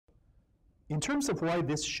In terms of why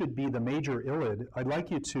this should be the major ylid, I'd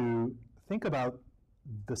like you to think about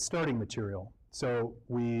the starting material. So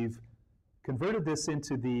we've converted this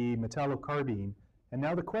into the metallocarbene, and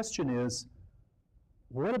now the question is,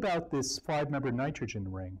 what about this 5-membered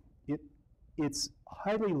nitrogen ring? It's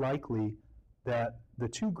highly likely that the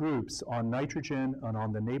two groups on nitrogen and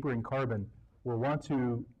on the neighboring carbon will want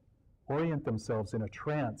to orient themselves in a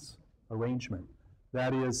trans arrangement.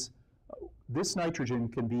 That is, this nitrogen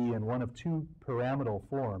can be in one of two pyramidal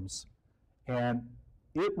forms, and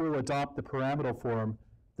it will adopt the pyramidal form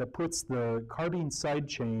that puts the carbene side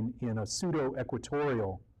chain in a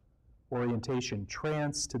pseudo-equatorial orientation,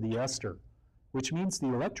 trans to the ester, which means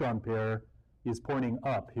the electron pair is pointing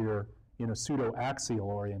up here in a pseudo-axial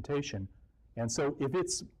orientation. And so if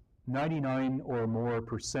it's 99 or more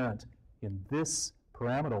 % in this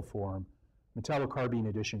pyramidal form, metallocarbene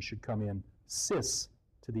addition should come in cis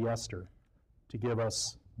to the ester to give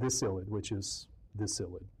us this ylid, which is this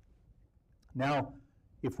ylid. Now,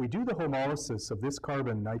 if we do the homolysis of this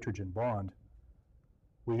carbon-nitrogen bond,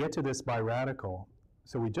 we get to this biradical.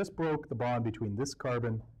 So we just broke the bond between this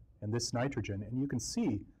carbon and this nitrogen, and you can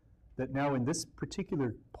see that now in this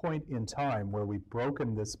particular point in time where we've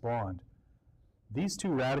broken this bond, these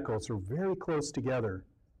two radicals are very close together,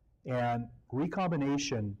 and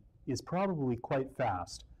recombination is probably quite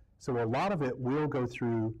fast. So a lot of it will go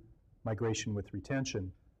through migration with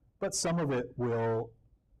retention, but some of it will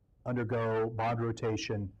undergo bond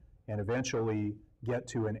rotation and eventually get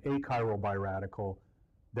to an achiral biradical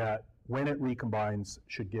that, when it recombines,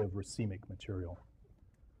 should give racemic material.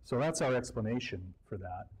 So that's our explanation for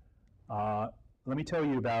that. Let me tell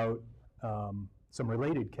you about some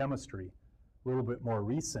related chemistry, a little bit more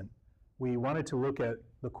recent. We wanted to look at,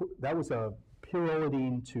 that was a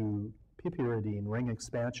pyrrolidine to piperidine ring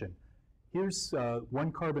expansion. Here's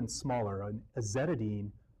one carbon smaller, an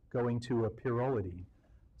azetidine going to a pyrrolidine.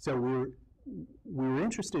 So we were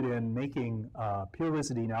interested in making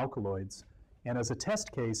pyrrolizidine alkaloids, and as a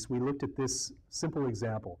test case, we looked at this simple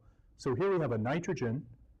example. So here we have a nitrogen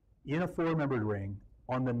in a 4-membered ring,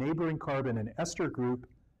 on the neighboring carbon an ester group,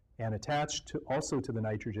 and attached also to the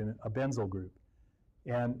nitrogen a benzyl group.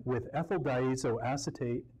 And with ethyl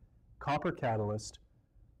diazoacetate copper catalyst,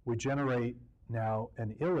 we generate now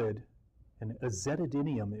an ylid, an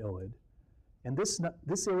azetidinium ylid. And this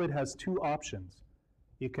ylid has two options.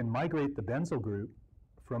 It can migrate the benzyl group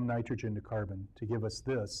from nitrogen to carbon to give us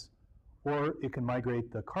this, or it can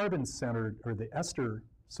migrate the carbon-centered, or the ester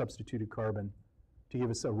substituted carbon to give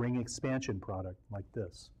us a ring expansion product like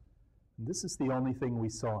this. And this is the only thing we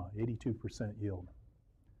saw, 82% yield.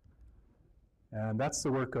 And that's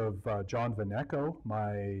the work of John Vanecko,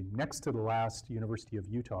 my next to the last University of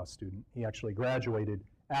Utah student. He actually graduated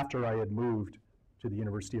after I had moved to the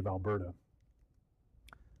University of Alberta.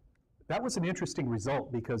 That was an interesting result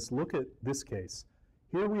because look at this case.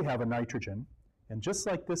 Here we have a nitrogen, and just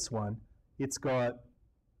like this one, it's got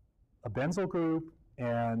a benzyl group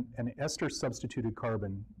and an ester substituted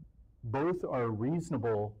carbon. Both are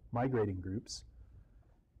reasonable migrating groups.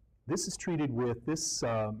 This is treated with this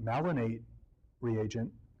malonate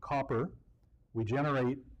reagent, copper. We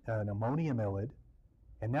generate an ammonium ylid,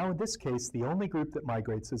 and now in this case, the only group that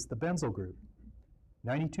migrates is the benzyl group.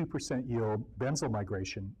 92% yield, benzyl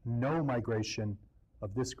migration, no migration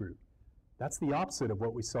of this group. That's the opposite of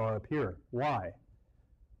what we saw up here. Why?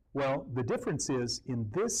 Well, the difference is in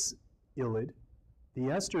this ylid, the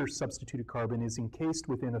ester substituted carbon is encased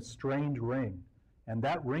within a strained ring, and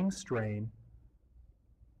that ring strain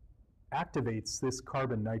activates this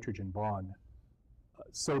carbon-nitrogen bond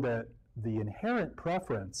so that the inherent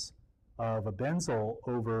preference of a benzyl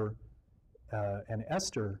over an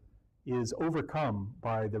ester is overcome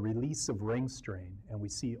by the release of ring strain, and we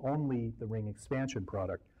see only the ring expansion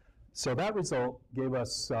product. So that result gave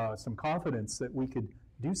us some confidence that we could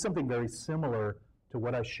do something very similar to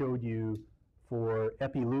what I showed you for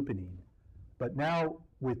epilupinine, but now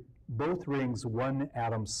with both rings one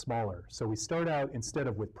atom smaller. So we start out, instead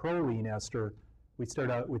of with proline ester, we start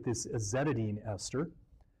out with this azetidine ester,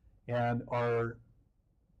 and our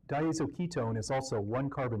diazoketone is also one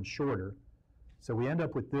carbon shorter. So we end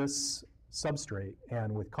up with this substrate,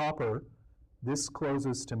 and with copper, this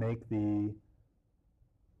closes to make the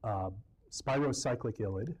spirocyclic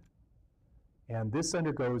ylid, and this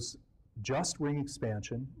undergoes just ring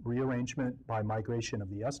expansion, rearrangement by migration of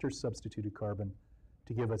the ester substituted carbon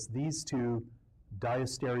to give us these two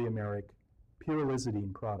diastereomeric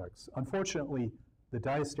pyrrolizidine products. Unfortunately, the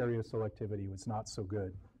diastereoselectivity was not so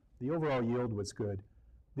good. The overall yield was good.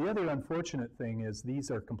 The other unfortunate thing is these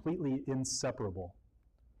are completely inseparable.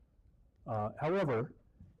 However,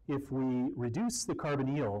 if we reduce the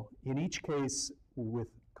carbonyl, in each case with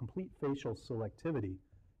complete facial selectivity,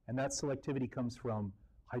 and that selectivity comes from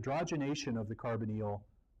hydrogenation of the carbonyl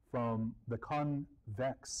from the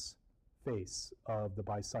convex face of the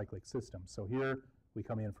bicyclic system. So here we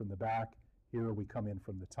come in from the back, here we come in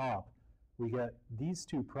from the top. We get these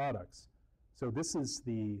two products. So this is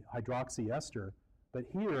the hydroxy ester, but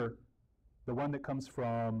here, the one that comes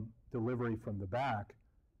from delivery from the back,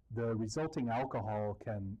 the resulting alcohol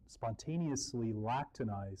can spontaneously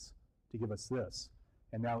lactonize to give us this.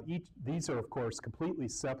 And now these are, of course, completely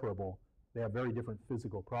separable. They have very different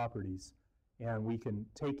physical properties. And we can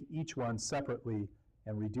take each one separately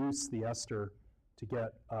and reduce the ester to get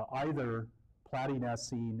either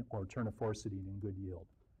platinacene or ternaforcidine in good yield.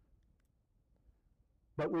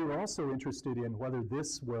 But we were also interested in whether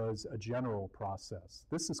this was a general process.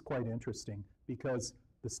 This is quite interesting because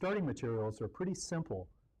the starting materials are pretty simple,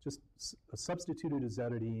 just a substituted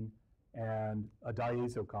azetidine and a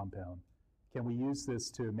diazo compound. Can we use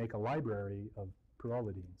this to make a library of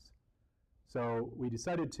pyrrolidines? So we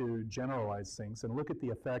decided to generalize things and look at the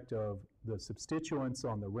effect of the substituents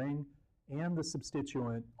on the ring and the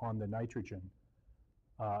substituent on the nitrogen.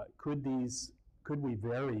 Could we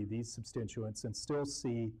vary these substituents and still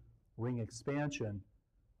see ring expansion?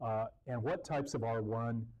 And what types of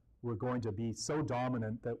R1 were going to be so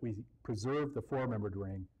dominant that we preserve the four-membered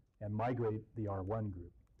ring and migrate the R1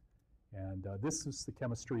 group? And this is the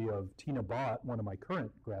chemistry of Tina Bott, one of my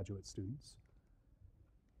current graduate students.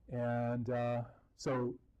 And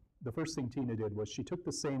so the first thing Tina did was she took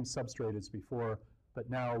the same substrate as before, but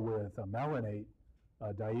now with a melanate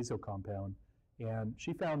diazo compound. And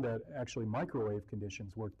she found that actually microwave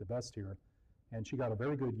conditions worked the best here. And she got a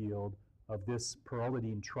very good yield of this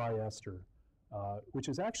pyrrolidine triester, which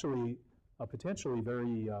is actually a potentially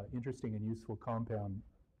very interesting and useful compound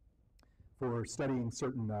for studying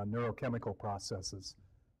certain neurochemical processes.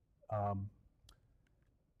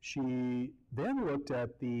 She then looked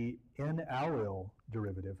at the N-allyl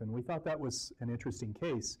derivative, and we thought that was an interesting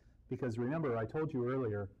case because remember, I told you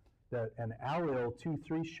earlier that an allyl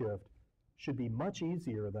 2,3 shift should be much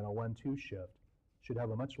easier than a 1,2 shift, should have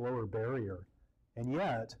a much lower barrier. And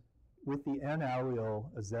yet, with the N-allyl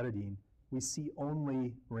azetidine, we see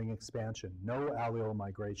only ring expansion, no allyl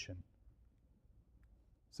migration.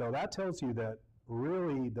 So that tells you that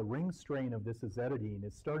really the ring strain of this azetidine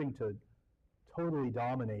is starting to totally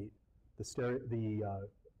dominate the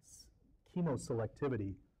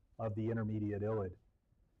chemoselectivity of the intermediate ylid.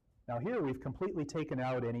 Now here we've completely taken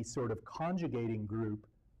out any sort of conjugating group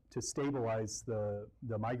to stabilize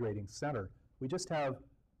the migrating center. We just have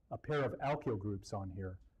a pair of alkyl groups on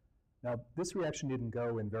here. Now this reaction didn't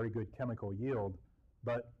go in very good chemical yield,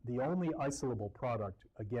 but the only isolable product,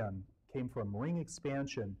 again, came from ring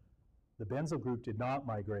expansion. The benzyl group did not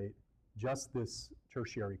migrate, just this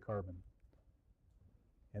tertiary carbon.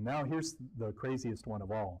 And now here's the craziest one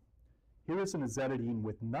of all. Here is an azetidine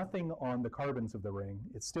with nothing on the carbons of the ring.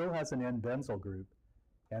 It still has an N-benzyl group.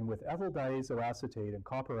 And with ethyl diazoacetate and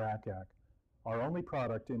copper acac, our only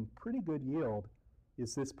product in pretty good yield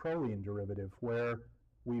is this proline derivative where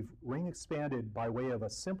we've ring expanded by way of a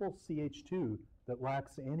simple CH2 that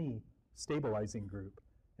lacks any stabilizing group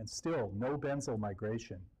and still no benzyl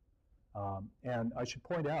migration. And I should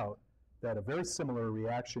point out that a very similar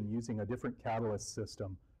reaction using a different catalyst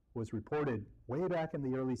system was reported way back in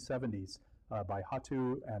the early 70s by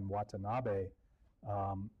Hatu and Watanabe.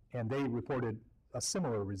 And they reported a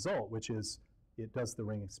similar result, which is it does the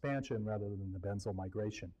ring expansion rather than the benzyl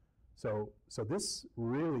migration. So this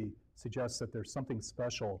really suggests that there's something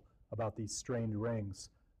special about these strained rings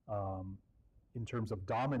in terms of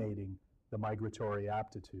dominating the migratory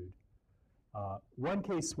aptitude. One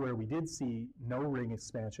case where we did see no ring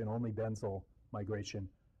expansion, only benzyl migration,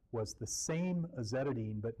 was the same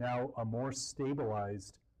azetidine, but now a more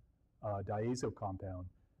stabilized diazo compound.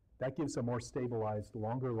 That gives a more stabilized,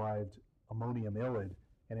 longer-lived ammonium ylid,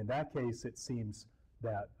 and in that case, it seems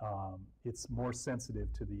that it's more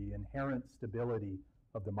sensitive to the inherent stability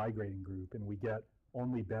of the migrating group, and we get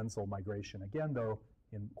only benzyl migration. Again, though,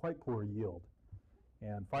 in quite poor yield.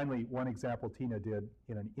 And finally, one example Tina did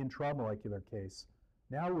in an intramolecular case.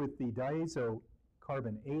 Now with the diazo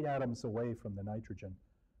carbon 8 atoms away from the nitrogen,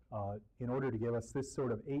 in order to give us this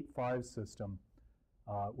sort of 8,5 system,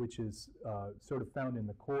 which is sort of found in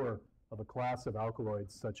the core of a class of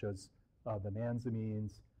alkaloids such as the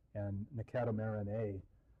manzamines and nicatomarin A.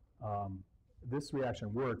 This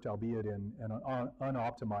reaction worked, albeit in an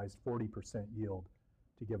unoptimized 40% yield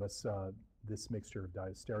to give us this mixture of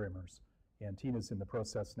diastereomers. And Tina's in the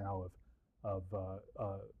process now of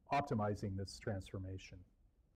optimizing this transformation.